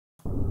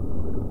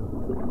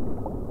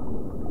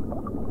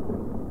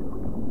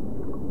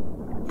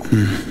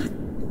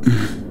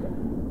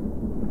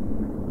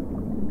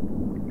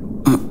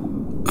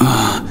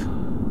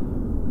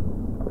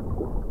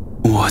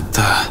What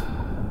the...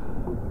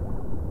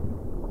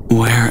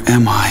 Where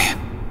am I?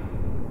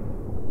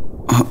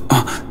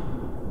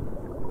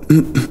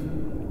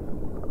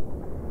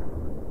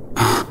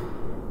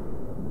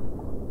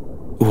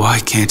 Why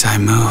can't I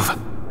move?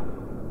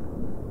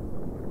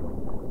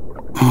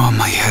 Oh,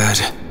 my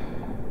head.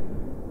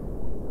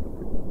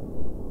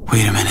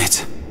 Wait a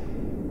minute.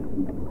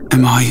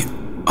 Am I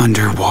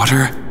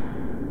underwater?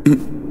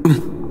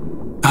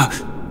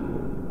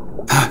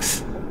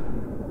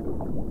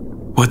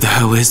 What the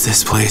hell is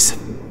this place?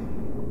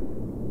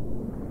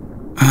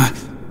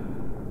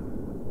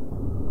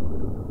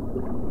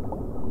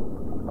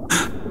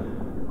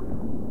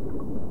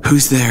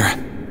 Who's there?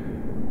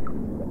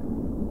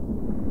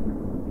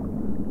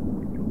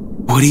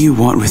 What do you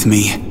want with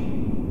me?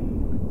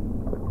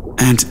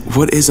 And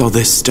what is all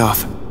this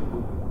stuff?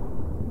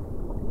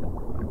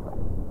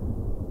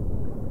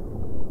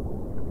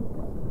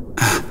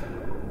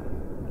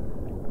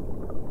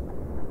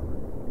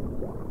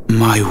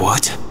 My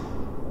what?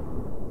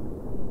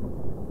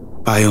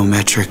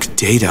 Biometric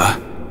data?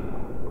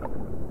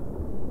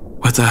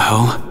 What the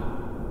hell?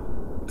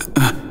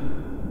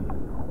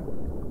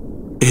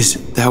 Is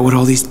that what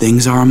all these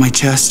things are on my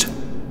chest?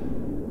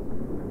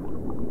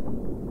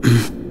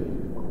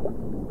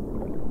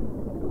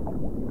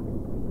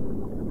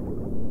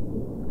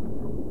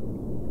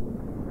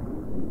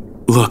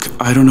 Look,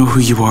 I don't know who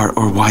you are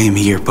or why I'm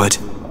here, but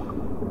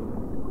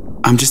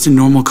I'm just a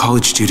normal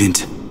college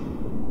student.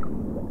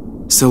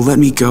 So let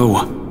me go.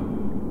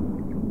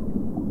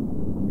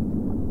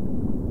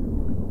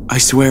 I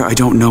swear I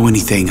don't know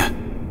anything.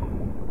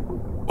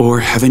 Or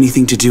have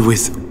anything to do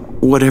with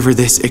whatever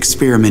this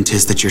experiment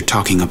is that you're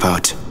talking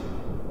about.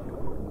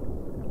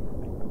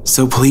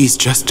 So please,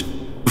 just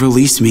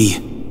release me.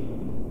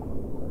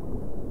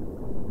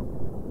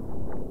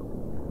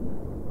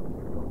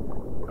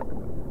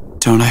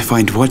 Don't I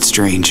find what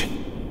strange?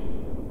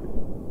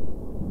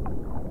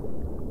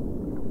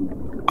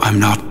 I'm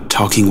not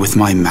talking with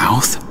my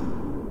mouth?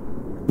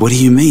 What do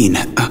you mean?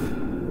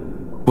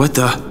 What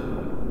the...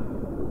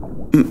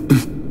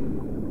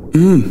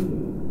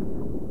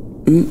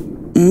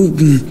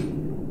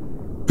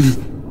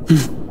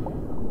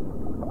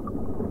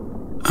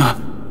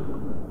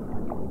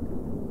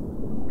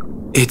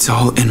 It's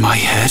all in my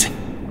head?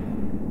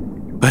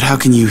 But how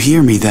can you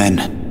hear me then?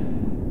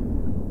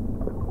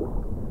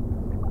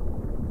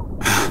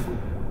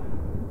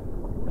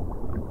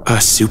 A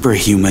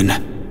superhuman.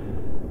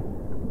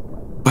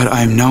 But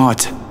I'm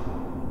not.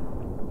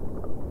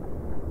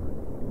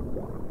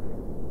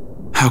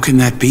 How can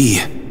that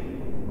be?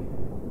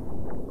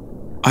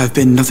 I've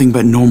been nothing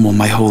but normal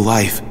my whole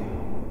life.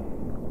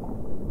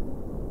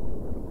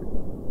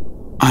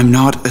 I'm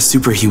not a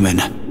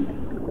superhuman.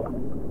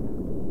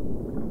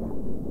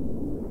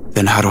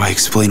 Then how do I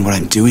explain what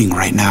I'm doing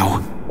right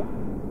now?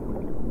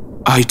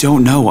 I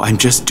don't know, I'm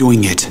just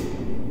doing it.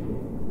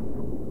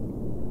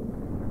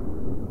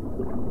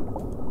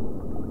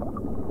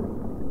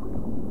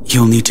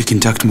 You'll need to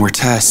conduct more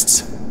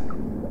tests.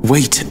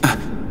 Wait.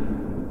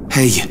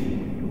 Hey,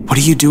 what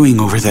are you doing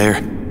over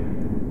there?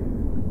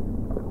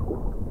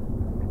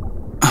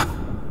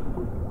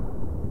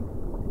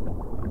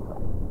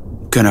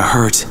 Gonna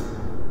hurt.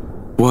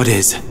 What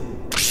is?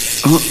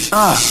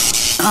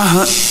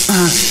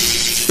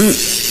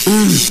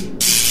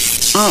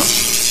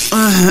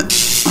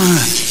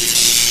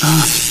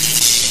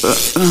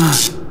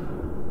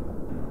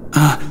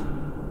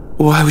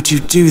 Why would you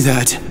do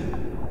that?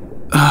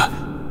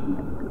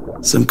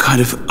 Some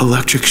kind of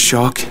electric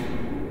shock?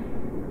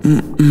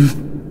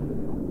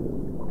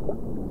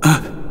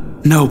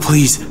 No,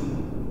 please.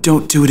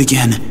 Don't do it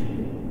again.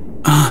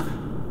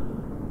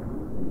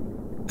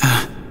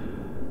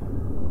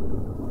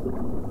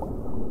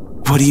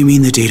 What do you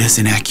mean the data's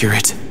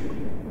inaccurate?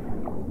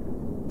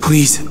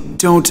 Please,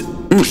 don't...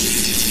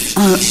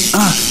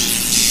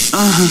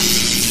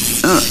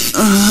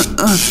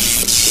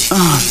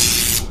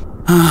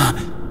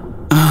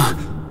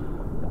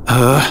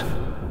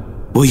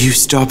 Will you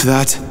stop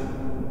that?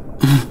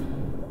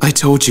 I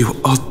told you,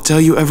 I'll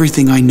tell you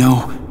everything I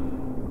know.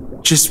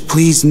 Just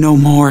please, no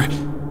more.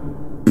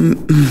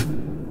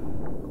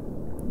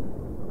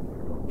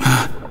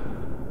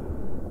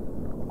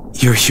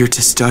 You're here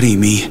to study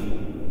me.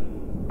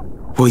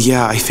 Well,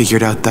 yeah, I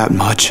figured out that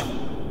much.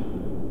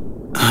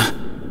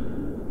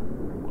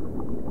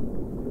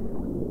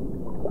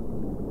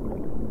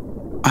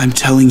 I'm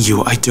telling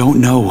you, I don't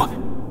know.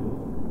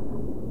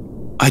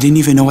 I didn't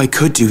even know I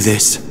could do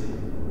this.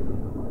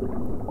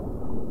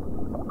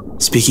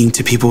 Speaking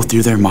to people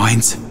through their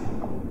minds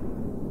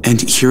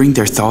and hearing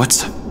their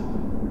thoughts,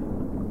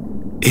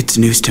 it's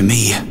news to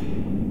me.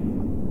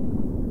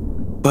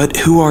 But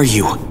who are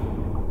you?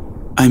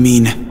 I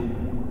mean,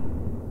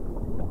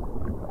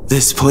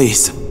 this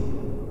place.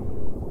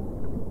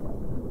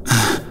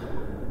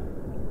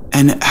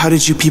 And how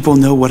did you people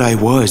know what I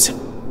was?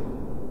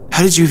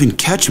 How did you even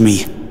catch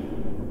me?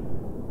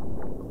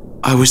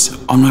 I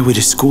was on my way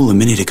to school a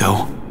minute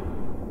ago.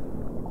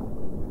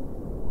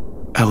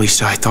 At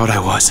least I thought I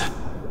was.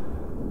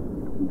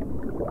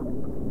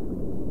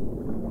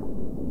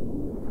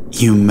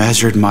 You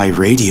measured my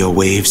radio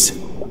waves.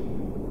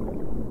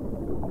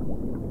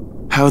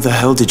 How the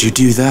hell did you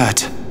do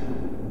that?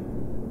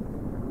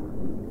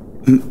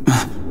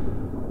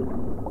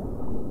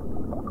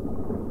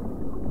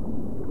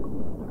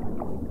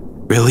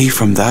 Really?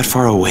 From that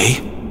far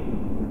away?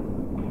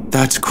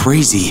 That's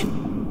crazy.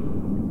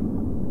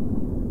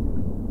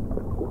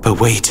 But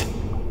wait,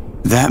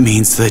 that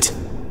means that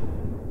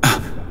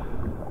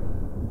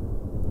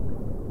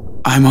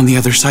I'm on the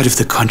other side of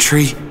the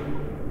country?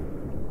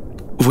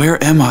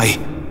 Where am I?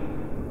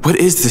 What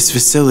is this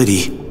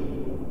facility?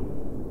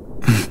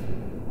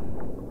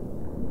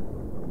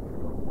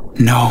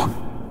 No,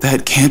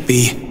 that can't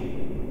be.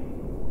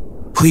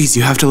 Please,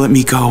 you have to let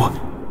me go.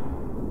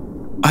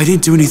 I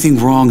didn't do anything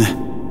wrong.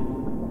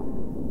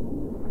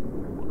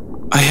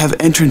 I have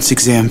entrance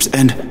exams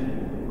and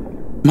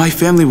my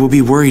family will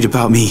be worried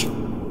about me.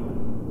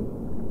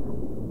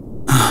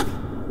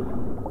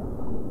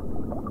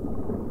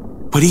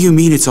 What do you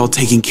mean it's all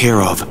taken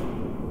care of?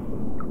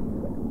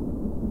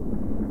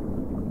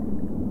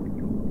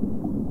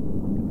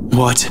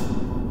 What?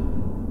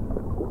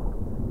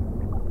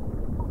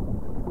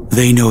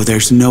 They know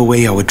there's no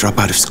way I would drop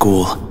out of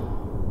school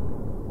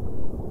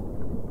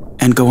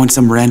and go on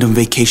some random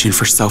vacation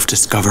for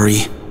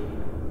self-discovery.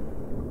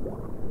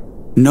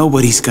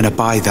 Nobody's gonna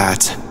buy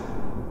that.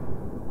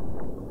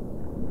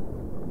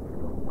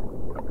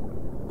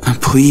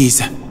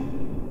 Please.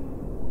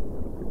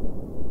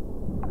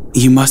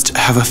 You must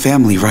have a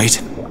family,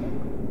 right?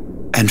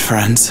 And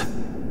friends.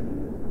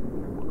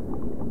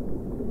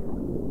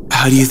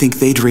 How do you think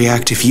they'd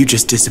react if you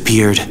just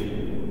disappeared?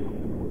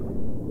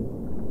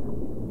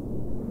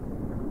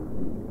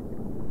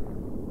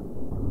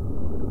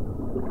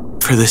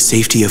 For the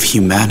safety of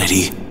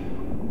humanity.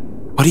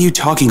 What are you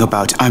talking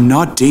about? I'm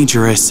not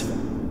dangerous.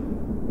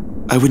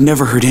 I would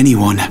never hurt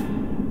anyone.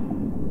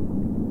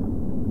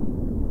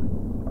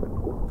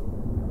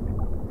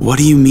 What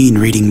do you mean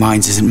reading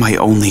minds isn't my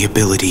only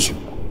ability?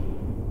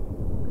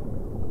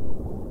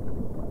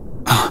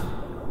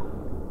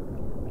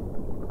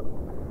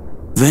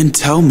 Then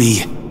tell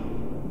me.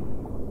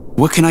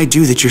 What can I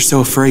do that you're so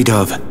afraid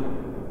of?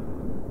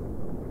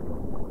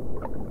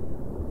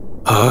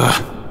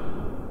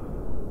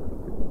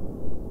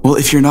 Well,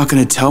 if you're not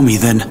gonna tell me,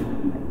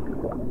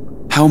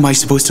 then how am I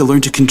supposed to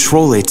learn to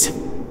control it?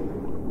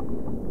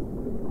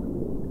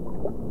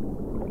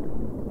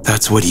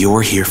 That's what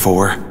you're here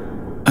for.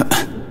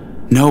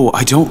 No,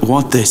 I don't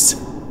want this.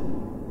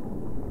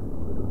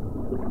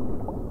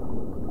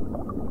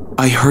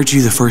 I heard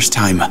you the first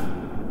time.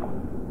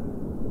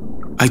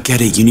 I get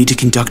it, you need to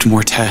conduct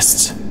more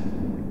tests.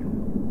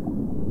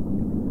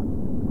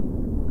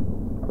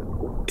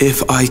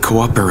 If I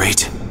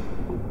cooperate,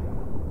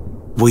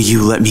 will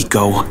you let me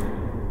go?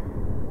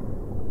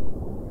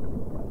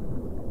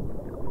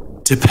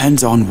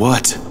 Depends on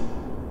what?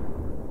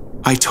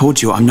 I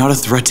told you I'm not a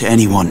threat to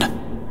anyone.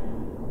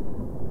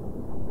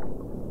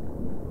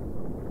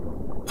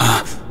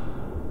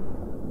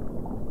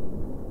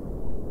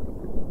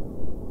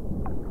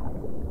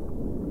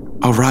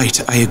 All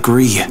right, I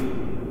agree.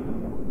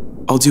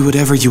 I'll do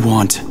whatever you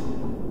want.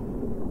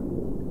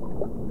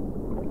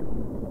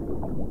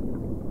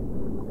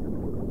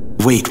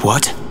 Wait,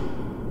 what?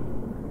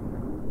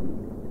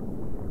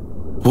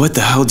 What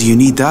the hell do you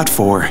need that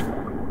for?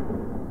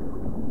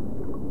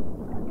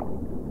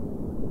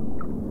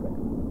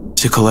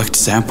 To collect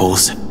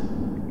samples.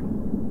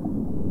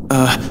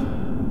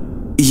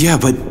 Yeah,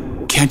 but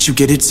can't you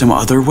get it some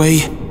other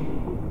way?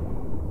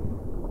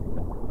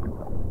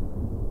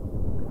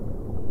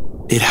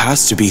 It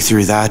has to be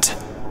through that.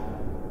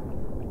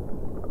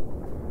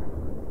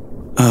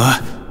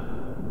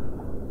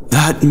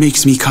 That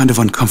makes me kind of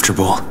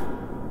uncomfortable.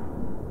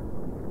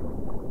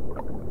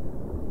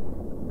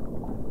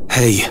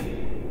 Hey,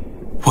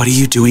 what are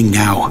you doing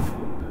now?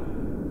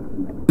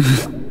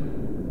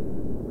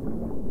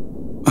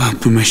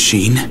 A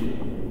machine?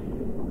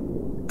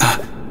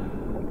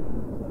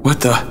 What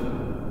the?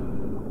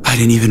 I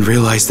didn't even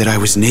realize that I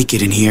was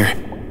naked in here.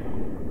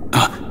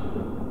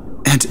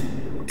 And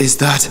is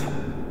that...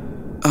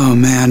 Oh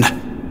man.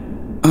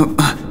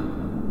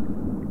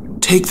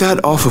 Take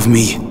that off of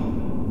me.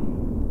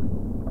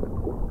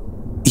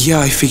 Yeah,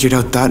 I figured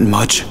out that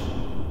much.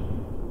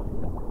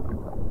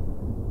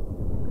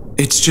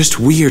 It's just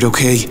weird,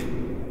 okay?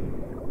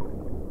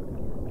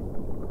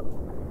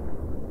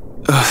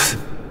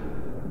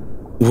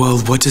 Well,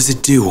 what does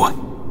it do?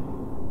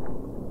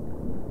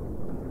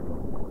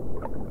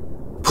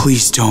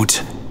 Please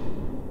don't.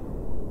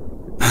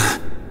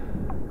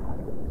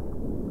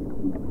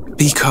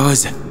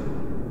 Because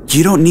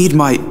you don't need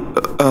my,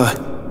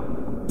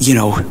 you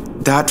know,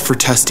 that for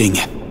testing.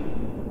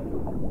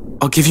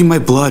 I'll give you my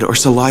blood or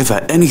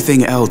saliva,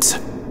 anything else.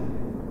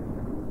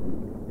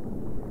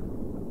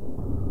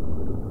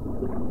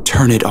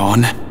 Turn it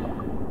on.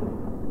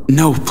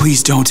 No,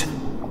 please don't.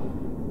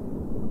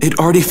 It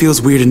already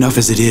feels weird enough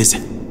as it is.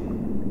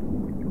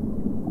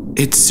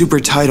 It's super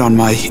tight on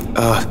my,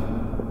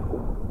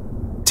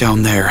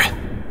 down there.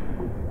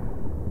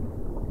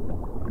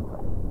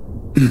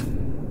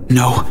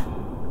 No.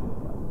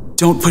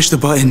 Don't push the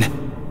button.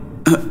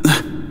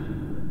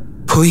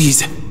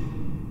 Please.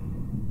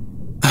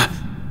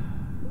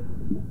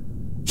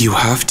 You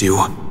have to.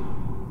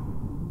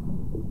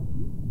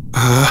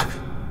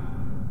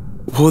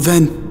 Well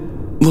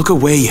then, look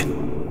away.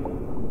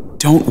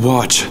 Don't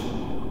watch.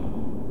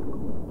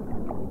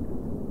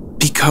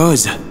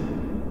 Because...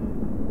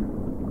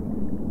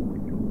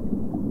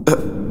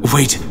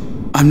 wait,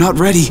 I'm not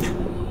ready.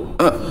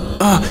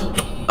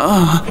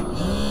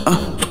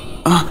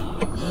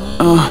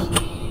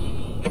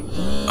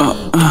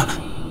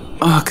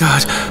 Oh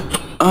God.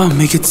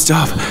 Make it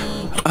stop.